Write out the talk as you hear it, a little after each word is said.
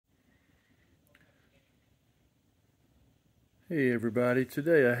Hey everybody,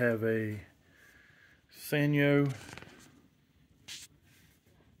 today I have a sanyo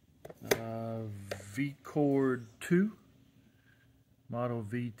V-Cord 2 model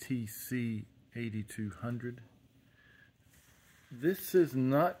VTC 8200. This is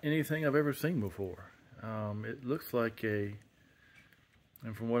not anything I've ever seen before. It looks like and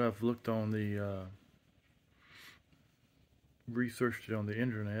from what I've looked on the researched it on the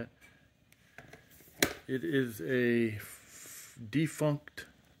internet, it is a defunct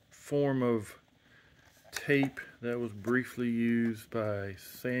form of tape that was briefly used by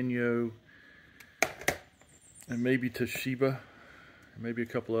Sanyo and maybe Toshiba, maybe a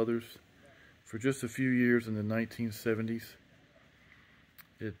couple others, for just a few years in the 1970s.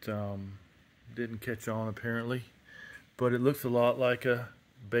 It didn't catch on apparently, but it looks a lot like a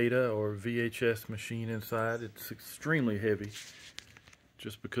beta or VHS machine inside. It's extremely heavy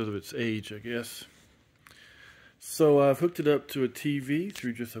just because of its age, I guess. So I've hooked it up to a TV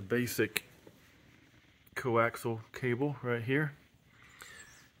through just a basic coaxial cable right here.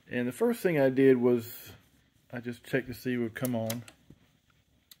 And the first thing I did was I just checked to see it would come on,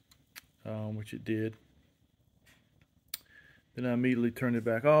 which it did. Then I immediately turned it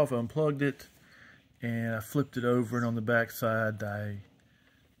back off, unplugged it, and I flipped it over, and on the back side, the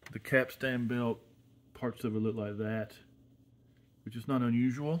capstan belt, parts of it look like that, which is not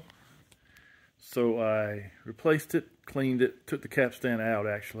unusual. So I replaced it, cleaned it, took the capstan out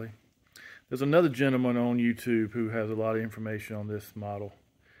actually. There's another gentleman on YouTube who has a lot of information on this model,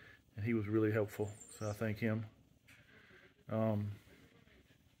 and he was really helpful, so I thank him. I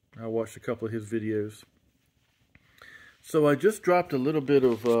watched a couple of his videos. So I just dropped a little bit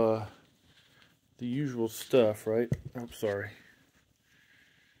of the usual stuff, right? I'm sorry.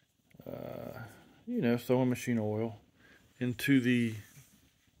 You know, sewing machine oil into the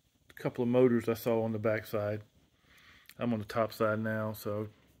couple of motors I saw on the back side. I'm on the top side now, so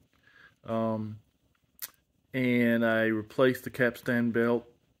and I replaced the capstan belt.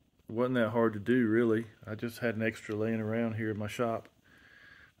 It wasn't that hard to do, really. I just had an extra laying around here in my shop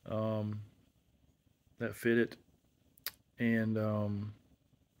that fit it, and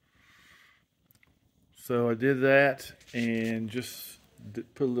so I did that and just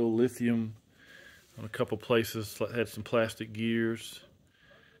put a little lithium on a couple places. Had some plastic gears.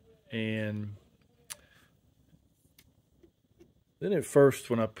 And then at first,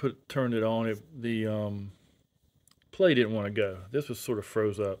 when I turned it on, the play didn't want to go. This was sort of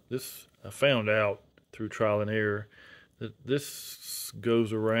froze up. This, I found out through trial and error, that this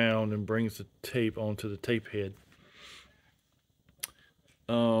goes around and brings the tape onto the tape head.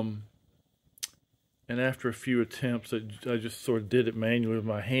 And after a few attempts, I just sort of did it manually with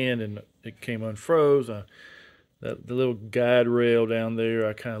my hand, and it came unfroze. The little guide rail down there,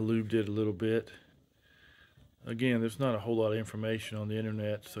 I kind of lubed it a little bit. Again, there's not a whole lot of information on the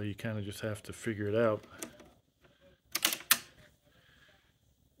internet, so you kind of just have to figure it out.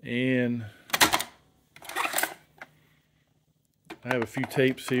 And I have a few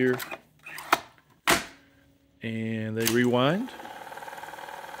tapes here, and they rewind.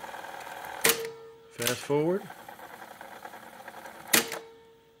 Fast forward.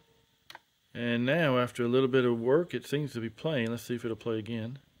 And now, after a little bit of work, it seems to be playing. Let's see if it'll play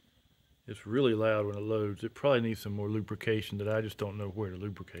again. It's really loud when it loads. It probably needs some more lubrication that I just don't know where to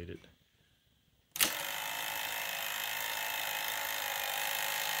lubricate it.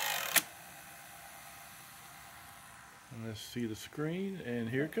 And let's see the screen, and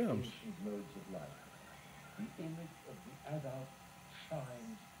here it comes.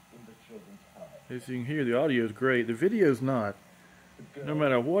 As you can hear, the audio is great. The video is not. No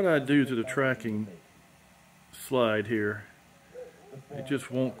matter what I do to the tracking slide here, it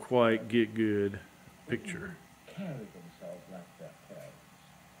just won't quite get good picture.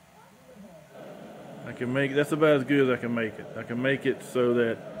 I can make, that's about as good as I can make it. I can make it so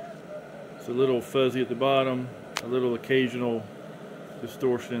that it's a little fuzzy at the bottom, a little occasional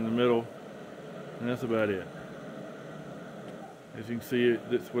distortion in the middle, and that's about it. As you can see,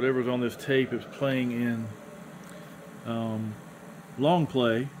 it's whatever's on this tape is playing in long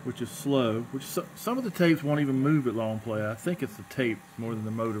play, which is slow, which some of the tapes won't even move at long play. I think it's the tape more than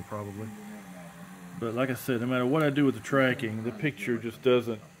the motor probably. But like I said, no matter what I do with the tracking, the picture just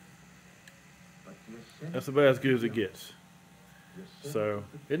doesn't, that's about as good as it gets. So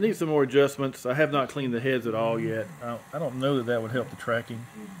it needs some more adjustments. I have not cleaned the heads at all yet. I don't know that would help the tracking.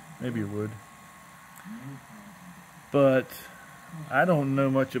 Maybe it would. But I don't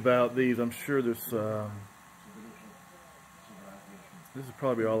know much about these. I'm sure there's this is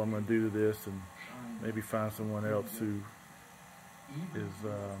probably all I'm going to do to this, and maybe find someone else who is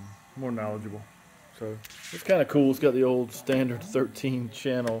more knowledgeable. So it's kind of cool. It's got the old standard 13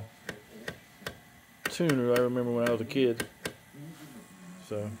 channel tuner I remember when I was a kid.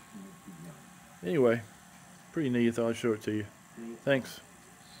 So anyway, pretty neat. I thought I'd show it to you. Thanks.